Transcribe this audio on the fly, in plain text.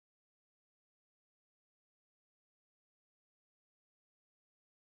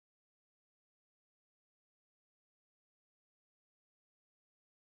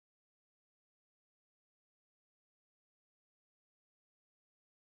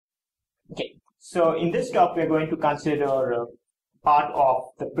Okay, so in this talk we're going to consider part of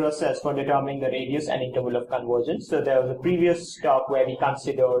the process for determining the radius and interval of convergence. So there was a previous talk where we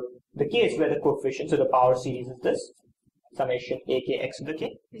considered the case where the coefficient, so the power series is this, summation akx to the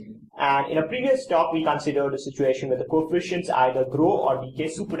k. And in a previous talk we considered a situation where the coefficients either grow or decay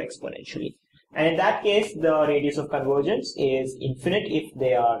super exponentially. And in that case the radius of convergence is infinite if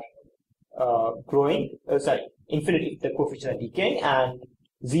they are infinite if the coefficients are decaying, and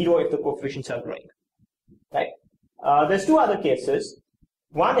 0 if the coefficients are growing. Right? There's two other cases.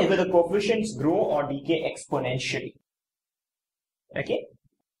 One is where the coefficients grow or decay exponentially. Okay?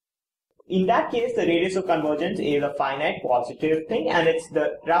 In that case, the radius of convergence is a finite positive thing, and it's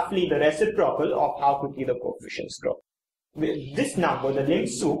roughly the reciprocal of how quickly the coefficients grow. This number, the lim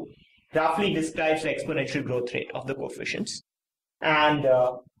sup, roughly describes the exponential growth rate of the coefficients, and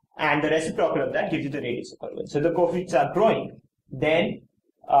the reciprocal of that gives you the radius of convergence. So if the coefficients are growing, then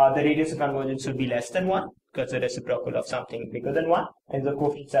the radius of convergence will be less than 1, because the reciprocal of something bigger than 1. And if the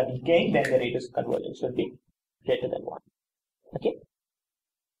coefficients are decaying, then the radius of convergence will be greater than 1. Okay?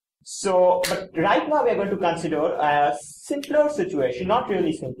 So, but right now we are going to consider a simpler situation, not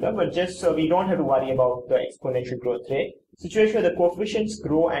really simpler, but just so we don't have to worry about the exponential growth rate. Situation where the coefficients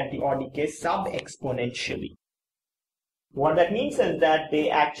grow and or decay sub-exponentially. What that means is that they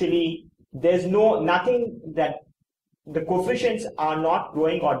actually, there's nothing that the coefficients are not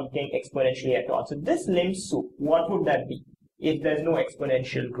growing or decaying exponentially at all. So this lim sup, what would that be if there's no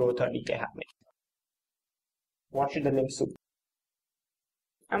exponential growth or decay happening? What should the lim sup?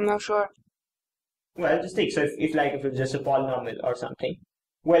 I'm not sure. Well, just think. So if it's just a polynomial or something.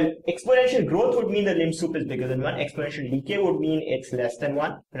 Well, exponential growth would mean the lim sup is bigger than 1. Exponential decay would mean it's less than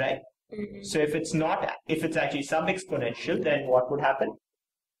 1, right? Mm-hmm. So if it's actually sub-exponential, then what would happen?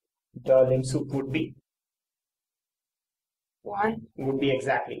 The lim sup would be 1. Would be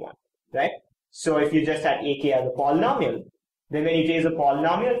exactly 1, right? So if you just had ak as a polynomial, then when you raise a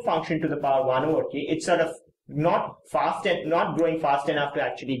polynomial function to the power 1 over k, it's sort of not growing fast enough to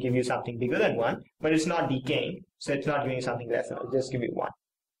actually give you something bigger than 1, but it's not decaying, so it's not giving something less than 1, it'll just give you 1.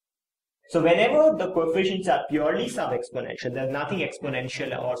 So whenever the coefficients are purely sub-exponential, there's nothing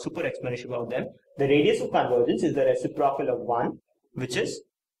exponential or super exponential about them, the radius of convergence is the reciprocal of 1, which is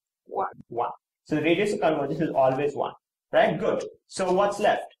 1. So the radius of convergence is always 1, right? Good. So what's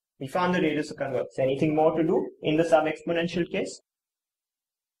left? We found the radius of convergence. Anything more to do in the sub-exponential case?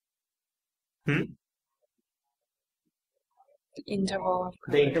 The interval of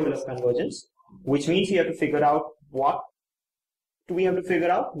The interval of convergence, which means we have to figure out what do we have to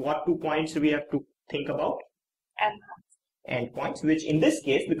figure out? What 2 points do we have to think about? Endpoints, which in this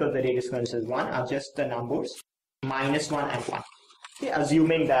case, because the radius of convergence is 1, are just the numbers -1 and 1. Okay,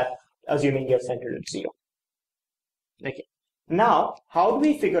 assuming you're centered at 0. Okay. Now, how do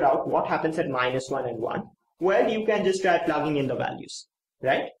we figure out what happens at -1 and 1? Well, you can just try plugging in the values,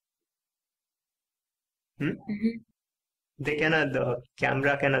 right? Mm-hmm. The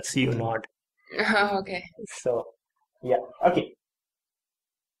camera cannot see you nod. Okay. So, yeah, okay.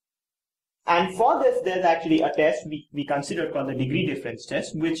 And for this, there's actually a test we considered called the degree difference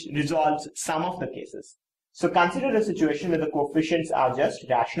test, which resolves some of the cases. So consider a situation where the coefficients are just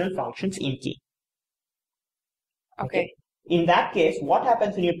rational functions in K. Okay. In that case, what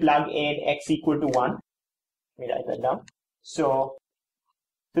happens when you plug in x equal to 1? Let me write that down. So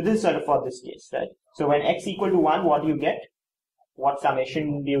this is sort of for this case, right? So when x equal to 1, what do you get? What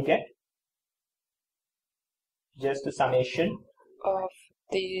summation do you get? Just the summation of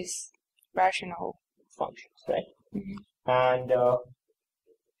these rational functions, right? Mm-hmm. And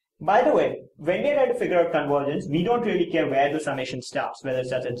by the way, when we're trying to figure out convergence, we don't really care where the summation starts, whether it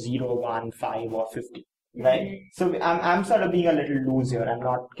starts at 0, 1, 5, or 50, right? Mm-hmm. So I'm sort of being a little loose here. I'm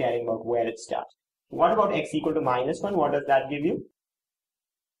not caring about where it starts. What about x equal to -1? What does that give you?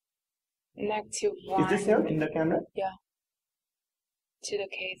 -1. Is this here in the camera? Yeah. To the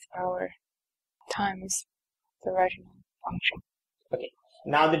kth power times the rational function. Okay.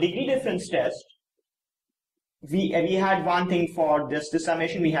 Now the degree difference test, we had one thing for just the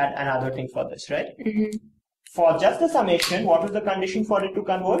summation, we had another thing for this, right? Mm-hmm. For just the summation, what was the condition for it to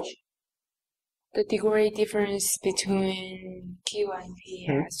converge? The degree difference between Q and P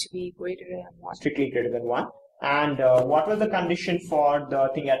has to be greater than 1. Strictly greater than 1. And what was the condition for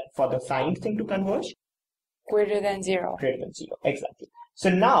the signed thing to converge? Greater than 0. Greater than 0, exactly. So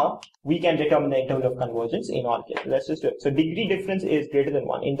now we can determine the interval of convergence in all cases. Let's just do it. So degree difference is greater than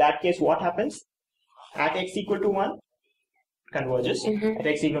 1. In that case, what happens? At x equal to 1, converges. Mm-hmm. At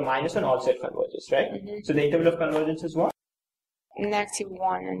x equal to -1, also it converges, right? Mm-hmm. So the interval of convergence is what?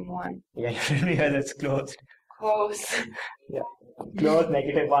 -1 and 1. Yeah, that's closed. Close. Yeah. closed,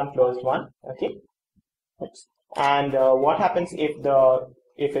 -1, closed 1. Okay. Oops. And what happens if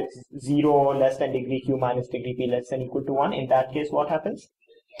it's 0 less than degree q minus degree p less than equal to 1? In that case, what happens?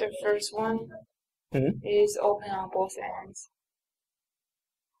 The first one is open on both ends.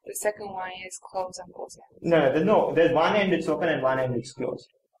 The second one is closed on both ends. No, there's one end it's open and one end it's closed.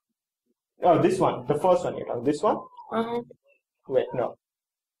 Oh, this one, the first one you're talking. This one? Wait, no.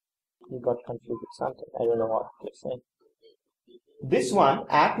 You got confused with something. I don't know what you're saying. This one,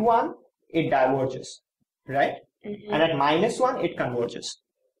 at 1, it diverges, right? And at -1, it converges.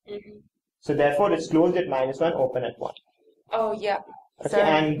 So therefore, it's closed at -1, open at 1. Oh, yeah. Okay,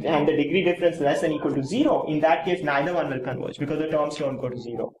 and the degree difference less than equal to 0, in that case, neither one will converge because the terms don't go to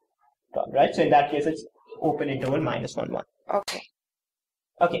 0. Right? So in that case, it's open interval -1, 1. Okay.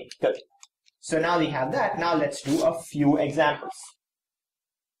 Okay, good. So now we have that. Now let's do a few examples.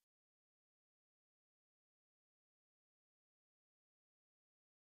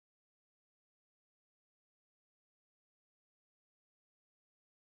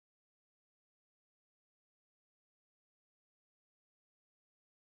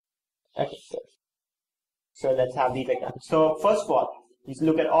 Okay, so let's have these examples. So first of all, let's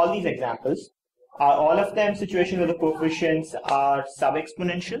look at all these examples. Are all of them situations where the coefficients are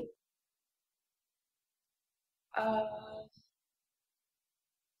sub-exponential?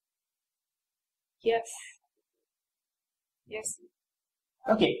 Yes. Yes.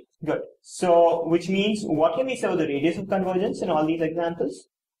 Okay, good. So, which means, what can we say about the radius of convergence in all these examples?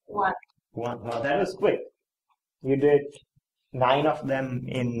 1. 1. Wow, that was quick. You did 9 of them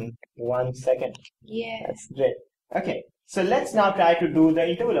in 1 second. Yes. That's great. Okay, so let's now try to do the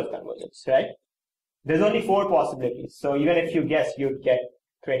interval of convergence, right? There's only 4 possibilities. So even if you guess, you'd get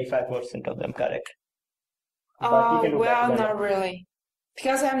 25% of them correct. Well, not really.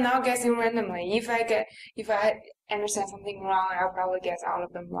 Because I'm not guessing randomly. If I understand something wrong, I'll probably guess all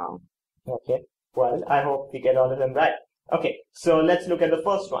of them wrong. Okay. Well, I hope we get all of them right. Okay, so let's look at the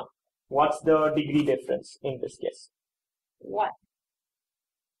first one. What's the degree difference in this case? 1.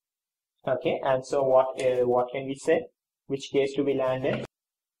 Okay, and so what can we say? Which case do we land in?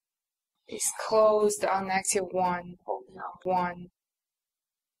 It's closed on -1, open on 1.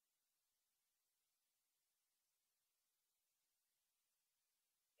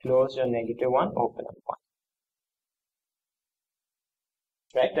 Closed on -1, open on 1.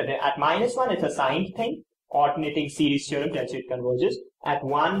 Right, at -1 it's a signed thing. Alternating series theorem tells you it converges. At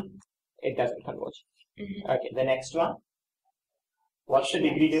 1, it doesn't converge. Okay, the next one. What's the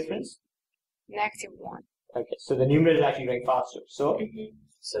degree difference? -1. Okay, so the numerator is actually going faster. So,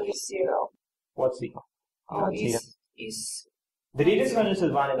 So it's 0. what's 0? Oh, it's the radius of convergence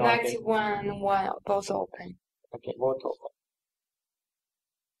is 1 and -1 and 1 both open. Okay, both open.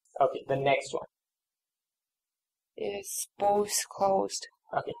 Okay, the next one. It's both closed.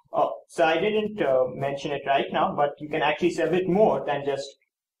 Okay. Oh, so I didn't mention it right now, but you can actually say a bit more than just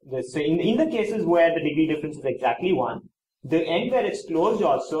this. So in the cases where the degree difference is exactly 1, the end where it's closed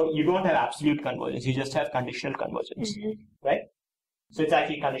also, you don't have absolute convergence. You just have conditional convergence, right? So it's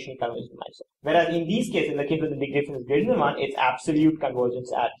actually conditional convergence minus 1. Whereas in these cases, in the case where the degree difference is greater than 1, it's absolute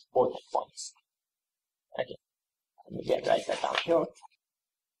convergence at both endpoints. Okay. Let me write that down here.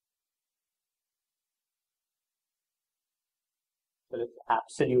 So it's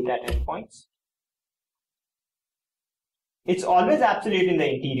absolute at endpoints. It's always absolute in the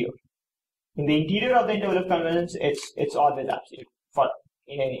interior. In the interior of the interval of convergence, it's always absolute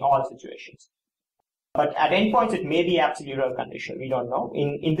in all situations. But at endpoints, it may be absolute or conditional. We don't know.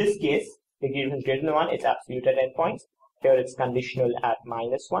 In this case, the degree difference greater than 1, it's absolute at endpoints. Here it's conditional at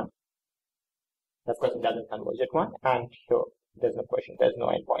 -1. Of course, it doesn't converge at 1. And here, there's no question. There's no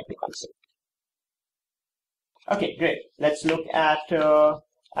endpoint to consider. Okay, great. Let's look at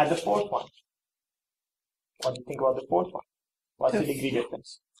the fourth one. What do you think about the fourth one? What's the degree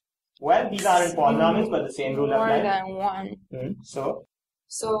difference? Well, these aren't polynomials, but the same rule applies. More than 1.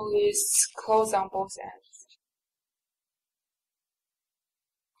 So it's closed on both ends.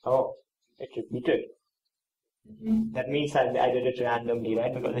 Oh, it repeated. That means I did it randomly,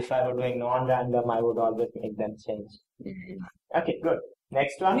 right? Because if I were doing non-random, I would always make them change. Okay, good.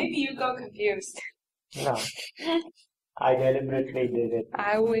 Next one. Maybe you got confused. No, I deliberately did it.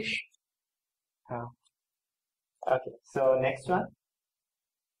 I wish. Oh. Okay, so next one.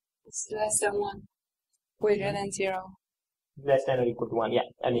 It's less than 1. Greater than 0. Less than or equal to 1, yeah.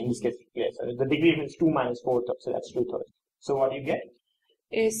 And in this case, yes. So the degree difference is 2 minus 4/3, so that's 2/3. So what do you get?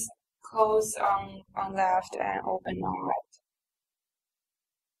 It's closed on left and open on right.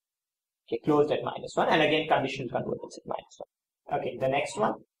 Okay, closed at -1, and again conditional convergence at -1. Okay, the next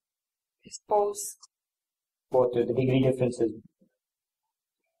one. It's both The degree difference is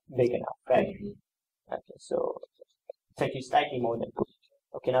big enough, right? Okay, so it's actually slightly more than 2.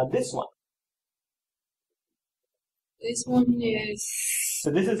 Okay, now this one. This one is... So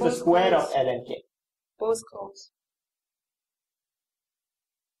this is the square of L and K. Both close.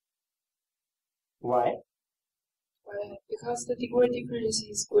 Why? Because the degree difference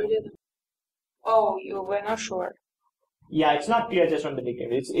is greater than... Oh, you were not sure. Yeah, it's not clear just from the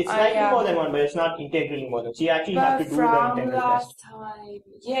degree. It's slightly more than 1, but it's not integrally more than. So you actually have to do the integral last test. Time,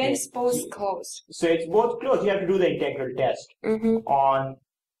 it's both close. So it's both close. You have to do the integral test on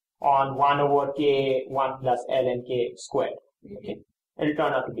 1 over K 1 plus Ln K squared. Okay, it'll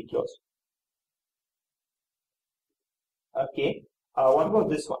turn out to be close. Okay, what about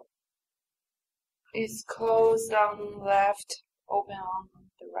this one? It's closed on left, open on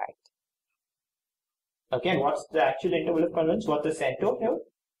the right. Okay, and what's the actual interval of convergence? What's the center here?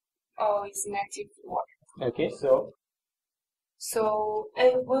 Oh, it's -4. Okay, so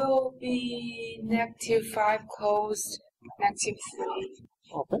it will be -5 closed, -3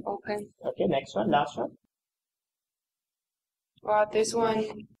 open. Okay, next one, last one. Well, this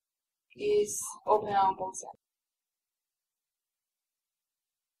one is open on both sides.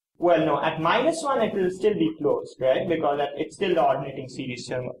 Well, no, at -1 it will still be closed, right? Because it's still the alternating series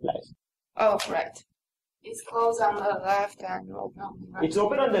term applies. Oh, right. It's closed on the left and open on the right. It's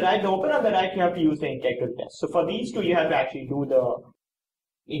open on the right. The open on the right, you have to use the integral test. So for these two, you have to actually do the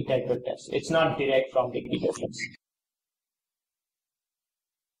integral test. It's not direct from degree difference.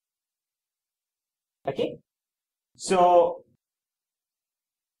 Okay. So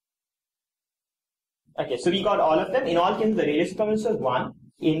we got all of them. In all cases, the radius of convergence was 1.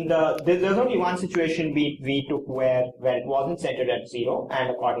 There's only one situation we took where it wasn't centered at 0, and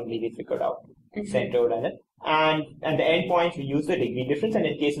accordingly we figured out centered at it. And the endpoints we used the degree difference, and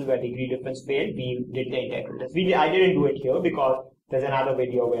in cases where degree difference failed, we did the integral test. I didn't do it here because there's another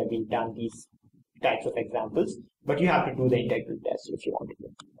video where we've done these types of examples, but you have to do the integral test if you want to do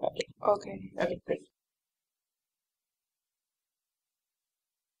it. Okay. Okay. Okay, great.